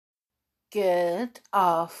Good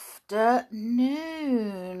afternoon.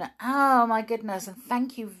 Oh my goodness, and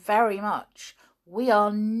thank you very much. We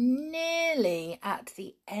are nearly at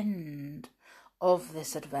the end of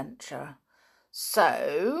this adventure.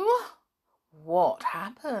 So, what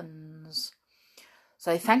happens?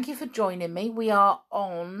 So, thank you for joining me. We are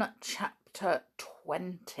on chapter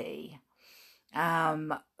 20.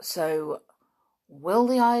 So, will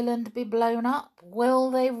the island be blown up? Will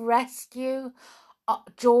they rescue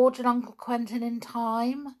George and Uncle Quentin in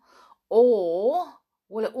time? Or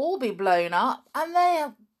will it all be blown up and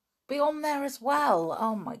they'll be on there as well?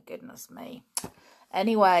 Oh my goodness me.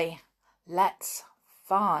 Anyway, let's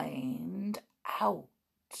find out.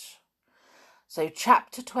 So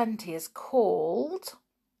chapter 20 is called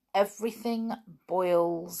Everything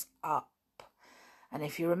Boils Up. And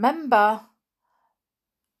if you remember,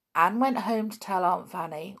 Anne went home to tell Aunt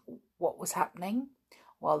Fanny what was happening,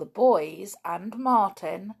 while the boys and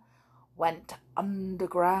Martin went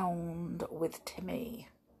underground with Timmy.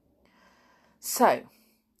 So,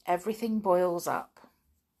 everything boils up.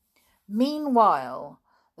 Meanwhile,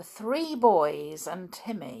 the three boys and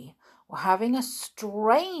Timmy were having a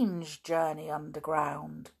strange journey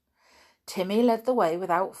underground. Timmy led the way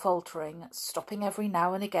without faltering, stopping every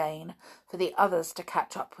now and again for the others to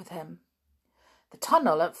catch up with him. The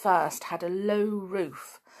tunnel at first had a low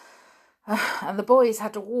roof, and the boys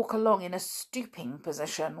had to walk along in a stooping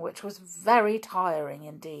position, which was very tiring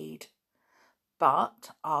indeed.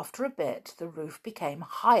 But after a bit, the roof became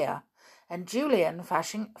higher, and Julian,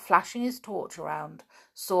 flashing his torch around,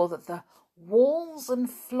 saw that the walls and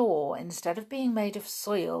floor, instead of being made of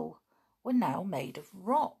soil, were now made of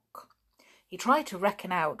rock. He tried to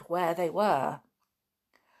reckon out where they were.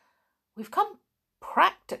 "We've come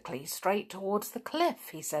practically straight towards the cliff,"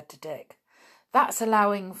 he said to Dick. "That's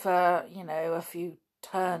allowing for, a few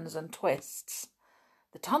turns and twists.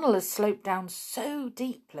 The tunnel has sloped down so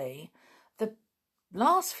deeply, the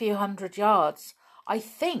last few 100 yards, I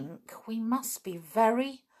think we must be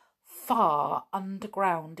very far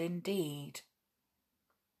underground indeed."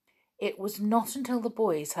 It was not until the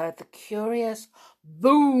boys heard the curious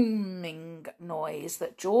booming noise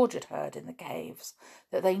that George had heard in the caves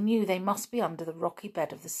that they knew they must be under the rocky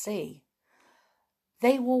bed of the sea.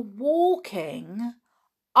 They were walking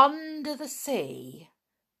under the sea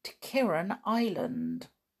to Kirrin Island.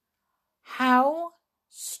 How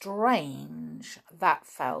strange that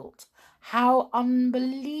felt. How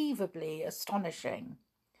unbelievably astonishing.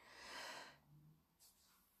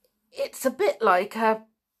 "It's a bit like a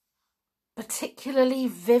particularly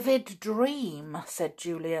vivid dream," said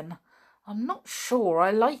Julian. "I'm not sure I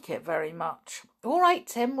like it very much." "All right,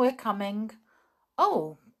 Tim, we're coming."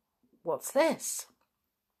 "Oh, what's this?"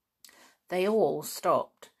 They all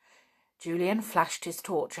stopped. Julian flashed his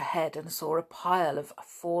torch ahead and saw a pile of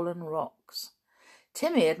fallen rocks.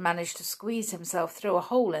 Timmy had managed to squeeze himself through a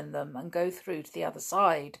hole in them and go through to the other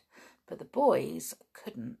side, but the boys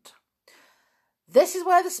couldn't. "This is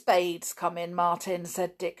where the spades come in, Martin,"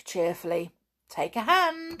 said Dick cheerfully. "Take a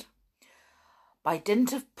hand." By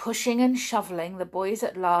dint of pushing and shoveling, the boys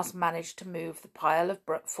at last managed to move the pile of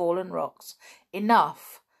fallen rocks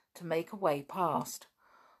enough to make a way past.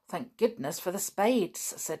 "Thank goodness for the spades,"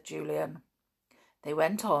 said Julian. They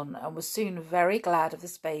went on and were soon very glad of the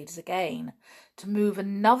spades again to move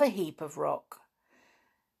another heap of rock.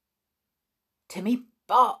 Timmy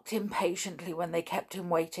barked impatiently when they kept him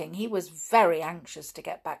waiting. He was very anxious to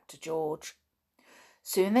get back to George.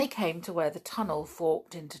 Soon they came to where the tunnel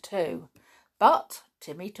forked into two, but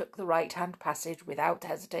Timmy took the right-hand passage without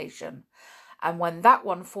hesitation, and when that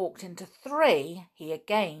one forked into three, he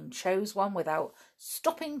again chose one without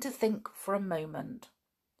stopping to think for a moment.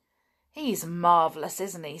 "He's marvellous,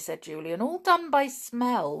 isn't he?" said Julian. "All done by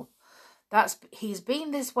smell. He's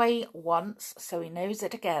been this way once, so he knows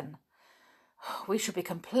it again. We should be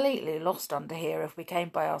completely lost under here if we came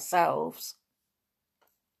by ourselves."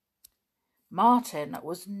 Martin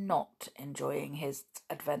was not enjoying his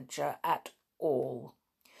adventure at all.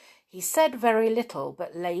 He said very little,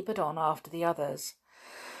 but laboured on after the others.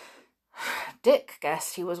 Dick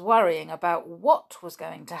guessed he was worrying about what was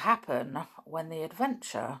going to happen when the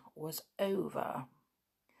adventure was over.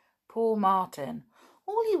 Poor Martin.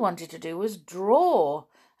 All he wanted to do was draw,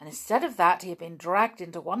 and instead of that he had been dragged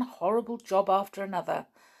into one horrible job after another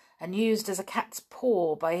and used as a cat's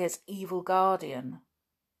paw by his evil guardian.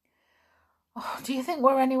 "Oh, do you think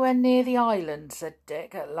we're anywhere near the island?" said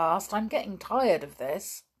Dick at last. "I'm getting tired of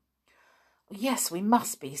this." "Yes, we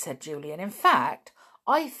must be," said Julian. "In fact,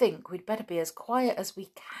 I think we'd better be as quiet as we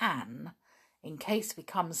can in case we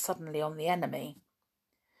come suddenly on the enemy."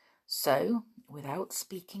 So, Without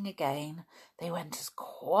speaking again, they went as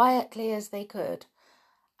quietly as they could,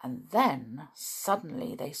 and then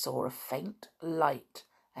suddenly they saw a faint light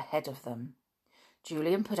ahead of them.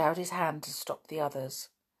 Julian put out his hand to stop the others.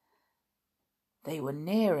 They were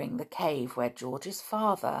nearing the cave where George's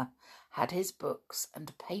father had his books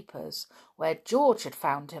and papers, where George had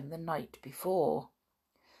found him the night before.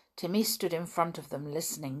 Timmy stood in front of them,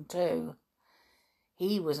 listening too.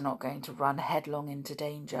 He was not going to run headlong into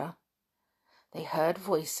danger. They heard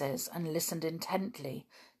voices and listened intently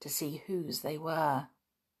to see whose they were.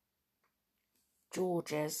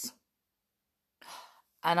 George's.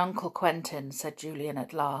 And Uncle Quentin, said Julian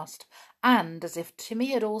at last, and as if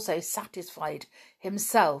Timmy had also satisfied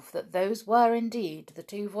himself that those were indeed the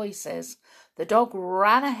two voices, the dog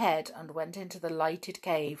ran ahead and went into the lighted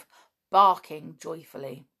cave, barking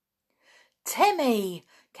joyfully. Timmy!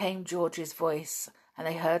 Came George's voice, and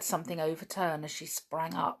they heard something overturn as she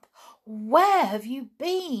sprang up. Where have you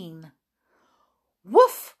been?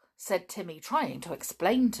 Woof! Said Timmy, trying to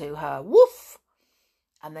explain to her. Woof!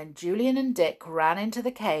 And then Julian and Dick ran into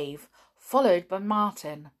the cave, followed by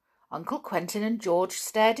Martin. Uncle Quentin and George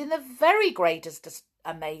stared in the very greatest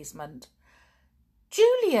amazement.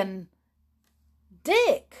 Julian,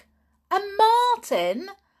 Dick, and Martin?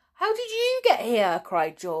 How did you get here?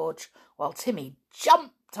 Cried George, while Timmy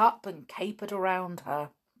jumped up and capered around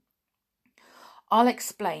her. I'll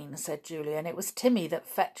explain, said Julian. It was Timmy that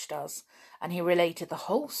fetched us, and he related the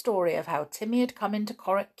whole story of how Timmy had come into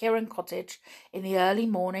Kirrin Cottage in the early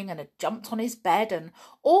morning and had jumped on his bed, and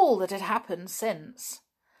all that had happened since.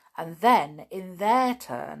 And then, in their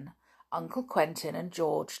turn, Uncle Quentin and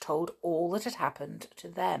George told all that had happened to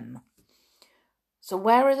them. So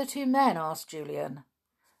where are the two men? Asked Julian.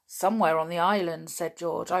 Somewhere on the island, said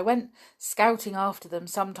George. I went scouting after them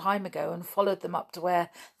some time ago and followed them up to where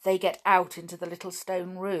they get out into the little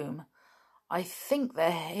stone room. I think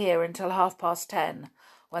they're here until 10:30,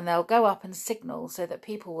 when they'll go up and signal so that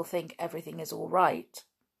people will think everything is all right.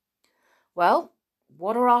 Well,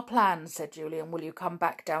 what are our plans? Said Julian. Will you come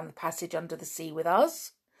back down the passage under the sea with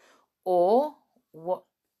us? Or what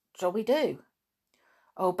shall we do?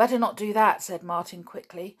 Oh, better not do that, said Martin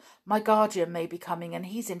quickly. My guardian may be coming, and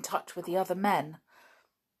he's in touch with the other men.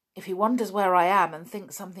 If he wonders where I am and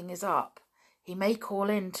thinks something is up, he may call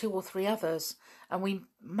in 2 or 3 others, and we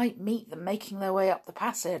might meet them making their way up the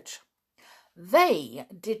passage. They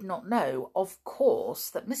did not know, of course,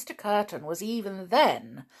 that Mr. Kirrin was even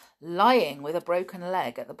then lying with a broken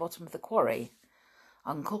leg at the bottom of the quarry.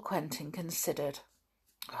 Uncle Quentin considered.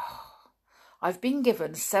 I've been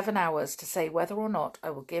given 7 hours to say whether or not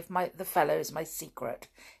I will give the fellows my secret,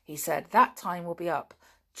 he said. That time will be up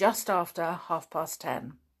just after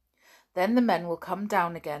 10:30. Then the men will come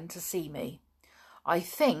down again to see me. I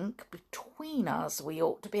think between us we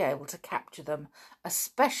ought to be able to capture them,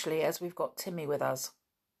 especially as we've got Timmy with us.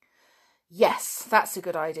 Yes, that's a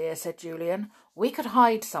good idea, said Julian. We could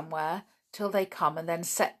hide somewhere till they come and then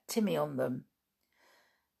set Timmy on them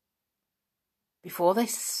before they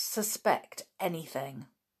suspect anything.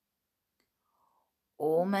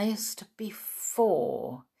 Almost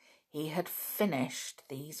before he had finished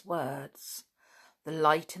these words, the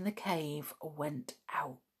light in the cave went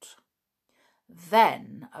out.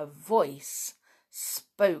 Then a voice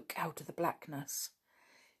spoke out of the blackness.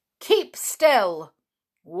 Keep still!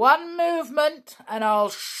 1 movement and I'll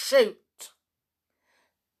shoot!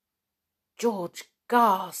 George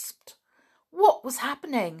gasped. What was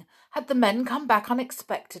happening? Had the men come back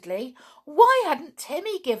unexpectedly? Why hadn't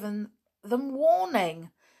Timmy given them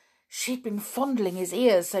warning? She'd been fondling his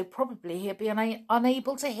ears, so probably he'd be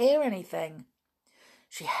unable to hear anything.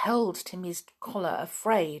 She held Timmy's collar,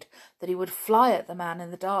 afraid that he would fly at the man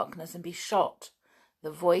in the darkness and be shot.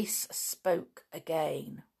 The voice spoke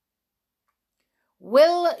again.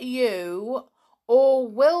 Will you or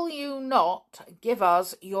will you not give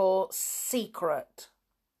us your secret?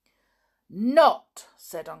 Not,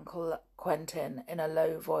 said Uncle Quentin in a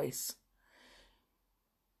low voice.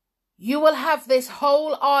 You will have this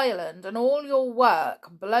whole island and all your work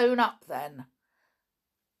blown up then.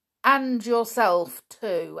 And yourself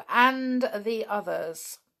too, and the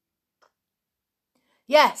others.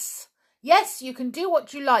 Yes, you can do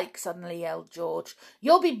what you like, suddenly yelled George.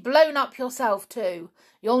 You'll be blown up yourself too.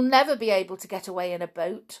 You'll never be able to get away in a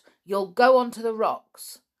boat. You'll go onto the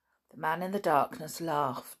rocks. The man in the darkness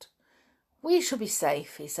laughed. We shall be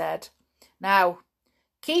safe, he said. Now,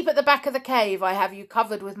 keep at the back of the cave. I have you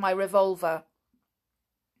covered with my revolver.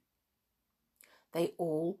 They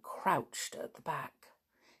all crouched at the back.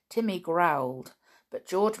 Timmy growled, but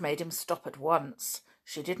George made him stop at once.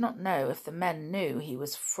 She did not know if the men knew he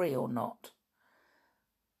was free or not.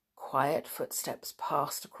 Quiet footsteps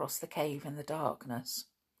passed across the cave in the darkness.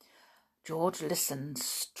 George listened,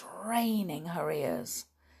 straining her ears.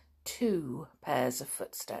 2 pairs of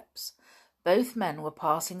footsteps. Both men were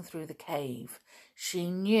passing through the cave. She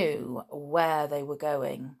knew where they were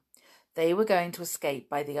going. They were going to escape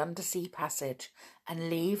by the undersea passage and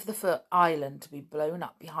leave the island to be blown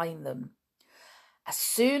up behind them. As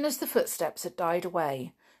soon as the footsteps had died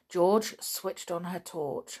away, George switched on her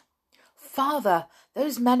torch. "Father,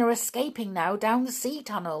 those men are escaping now down the sea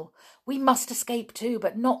tunnel. We must escape too,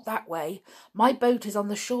 but not that way. My boat is on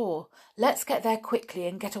the shore. Let's get there quickly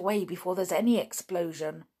and get away before there's any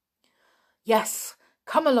explosion." "Yes,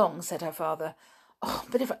 come along," said her father. "Oh,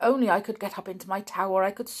 but if only I could get up into my tower,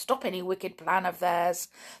 I could stop any wicked plan of theirs.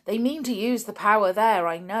 They mean to use the power there,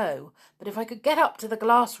 I know, but if I could get up to the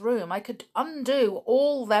glass room, I could undo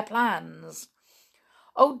all their plans."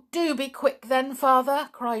 "Oh, do be quick then, father,"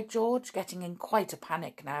 cried George, getting in quite a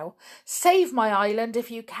panic now. "Save my island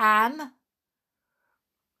if you can."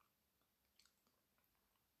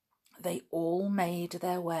 They all made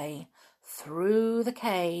their way through the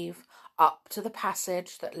cave, up to the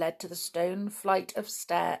passage that led to the stone flight of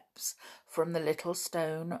steps from the little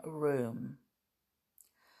stone room.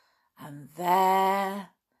 And there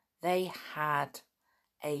they had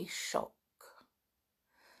a shock.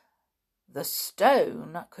 The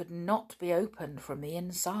stone could not be opened from the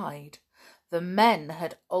inside. The men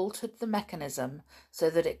had altered the mechanism so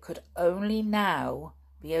that it could only now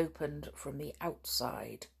be opened from the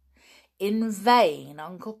outside. In vain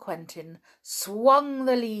Uncle Quentin swung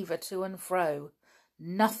the lever to and fro.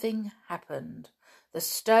 Nothing happened. The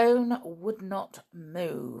stone would not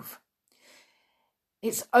move.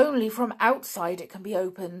 "It's only from outside it can be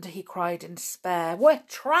opened," he cried in despair. "We're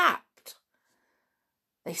trapped."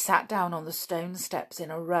 They sat down on the stone steps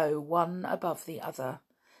in a row, one above the other.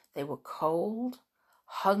 They were cold,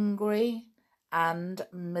 hungry, and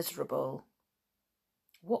miserable.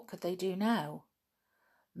 What could they do now?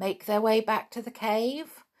 Make their way back to the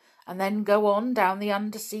cave and then go on down the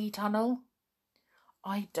undersea tunnel?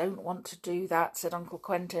 "I don't want to do that," said Uncle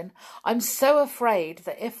Quentin. "I'm so afraid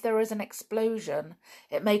that if there is an explosion,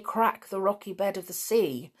 it may crack the rocky bed of the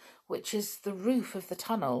sea, which is the roof of the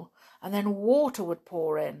tunnel, and then water would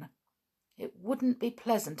pour in. It wouldn't be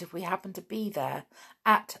pleasant if we happened to be there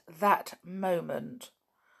at that moment."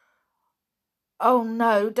 "Oh,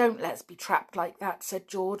 no, don't let's be trapped like that," said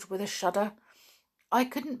George with a shudder. "I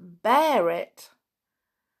couldn't bear it."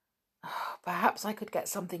 "Perhaps I could get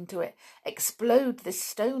something to explode this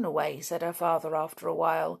stone away," said her father after a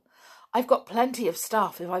while. "I've got plenty of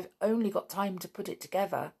stuff if I've only got time to put it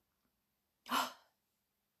together."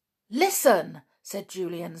 "Listen," said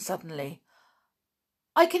Julian suddenly.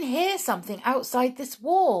 "I can hear something outside this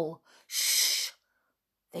wall." "Shh!"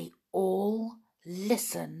 They all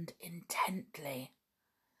listened intently.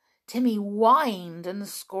 Timmy whined and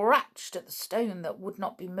scratched at the stone that would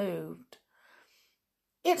not be moved.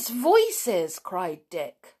 "It's voices," cried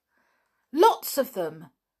Dick. "Lots of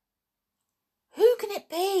them. Who can it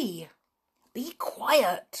be?" "Be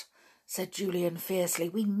quiet," said Julian fiercely.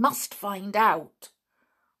 "We must find out."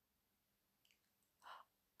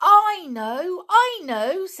 I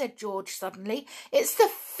know, said George suddenly. "It's the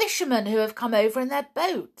fishermen who have come over in their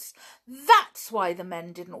boats. That's why the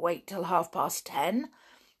men didn't wait till 10:30.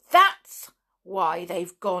 That's why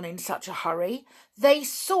they've gone in such a hurry. They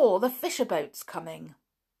saw the fisher boats coming."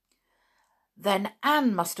 "Then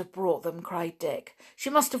Anne must have brought them," cried Dick. "She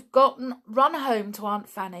must have run home to Aunt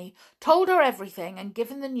Fanny, told her everything, and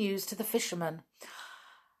given the news to the fishermen.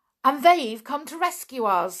 And they've come to rescue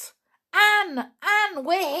us. Anne,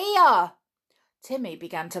 we're here!" Timmy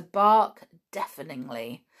began to bark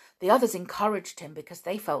deafeningly. The others encouraged him because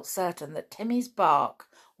they felt certain that Timmy's bark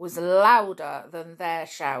was louder than their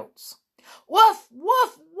shouts. "Woof,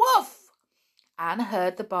 woof, woof!" Anne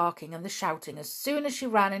heard the barking and the shouting as soon as she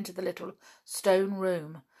ran into the little stone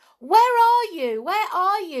room. Where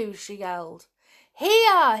are you?" she yelled.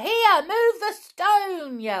 Here, move the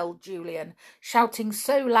stone!" yelled Julian, shouting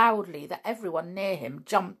so loudly that everyone near him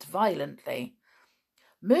jumped violently.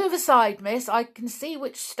 "Move aside, miss, I can see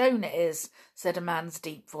which stone it is," said a man's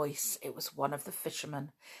deep voice. It was one of the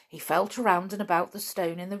fishermen. He felt around and about the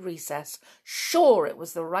stone in the recess, sure it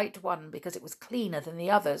was the right one because it was cleaner than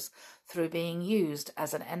the others through being used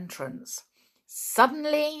as an entrance.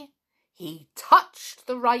 Suddenly he touched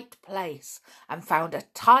the right place and found a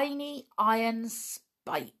tiny iron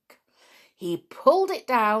spike. He pulled it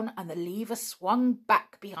down and the lever swung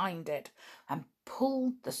back behind it and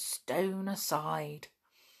pulled the stone aside.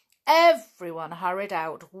 Everyone hurried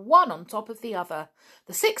out, one on top of the other.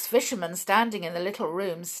 The 6 fishermen standing in the little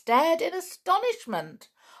room stared in astonishment.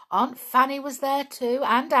 Aunt Fanny was there too,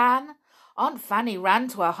 and Anne. Aunt Fanny ran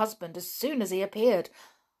to her husband as soon as he appeared,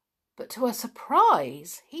 but to her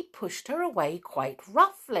surprise he pushed her away quite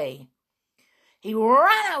roughly. He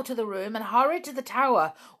ran out of the room and hurried to the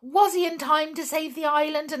tower. Was he in time to save the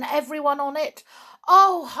island and everyone on it?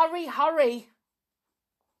 Oh, hurry, hurry!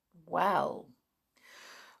 Well,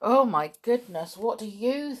 oh my goodness, what do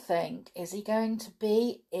you think? Is he going to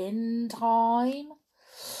be in time?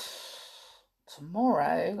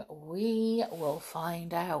 Tomorrow we will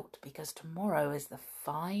find out, because tomorrow is the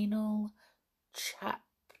final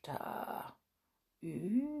chapter.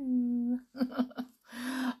 Ooh.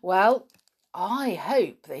 Well, I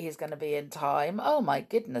hope that he's going to be in time. Oh my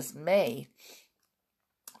goodness me.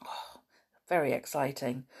 Oh, very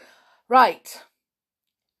exciting. Right.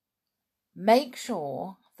 Make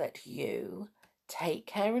sure that you take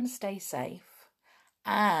care and stay safe.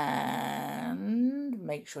 And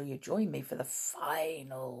make sure you join me for the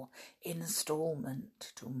final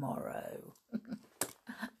installment tomorrow.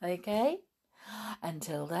 Okay?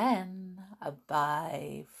 Until then,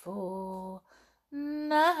 bye for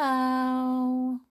now.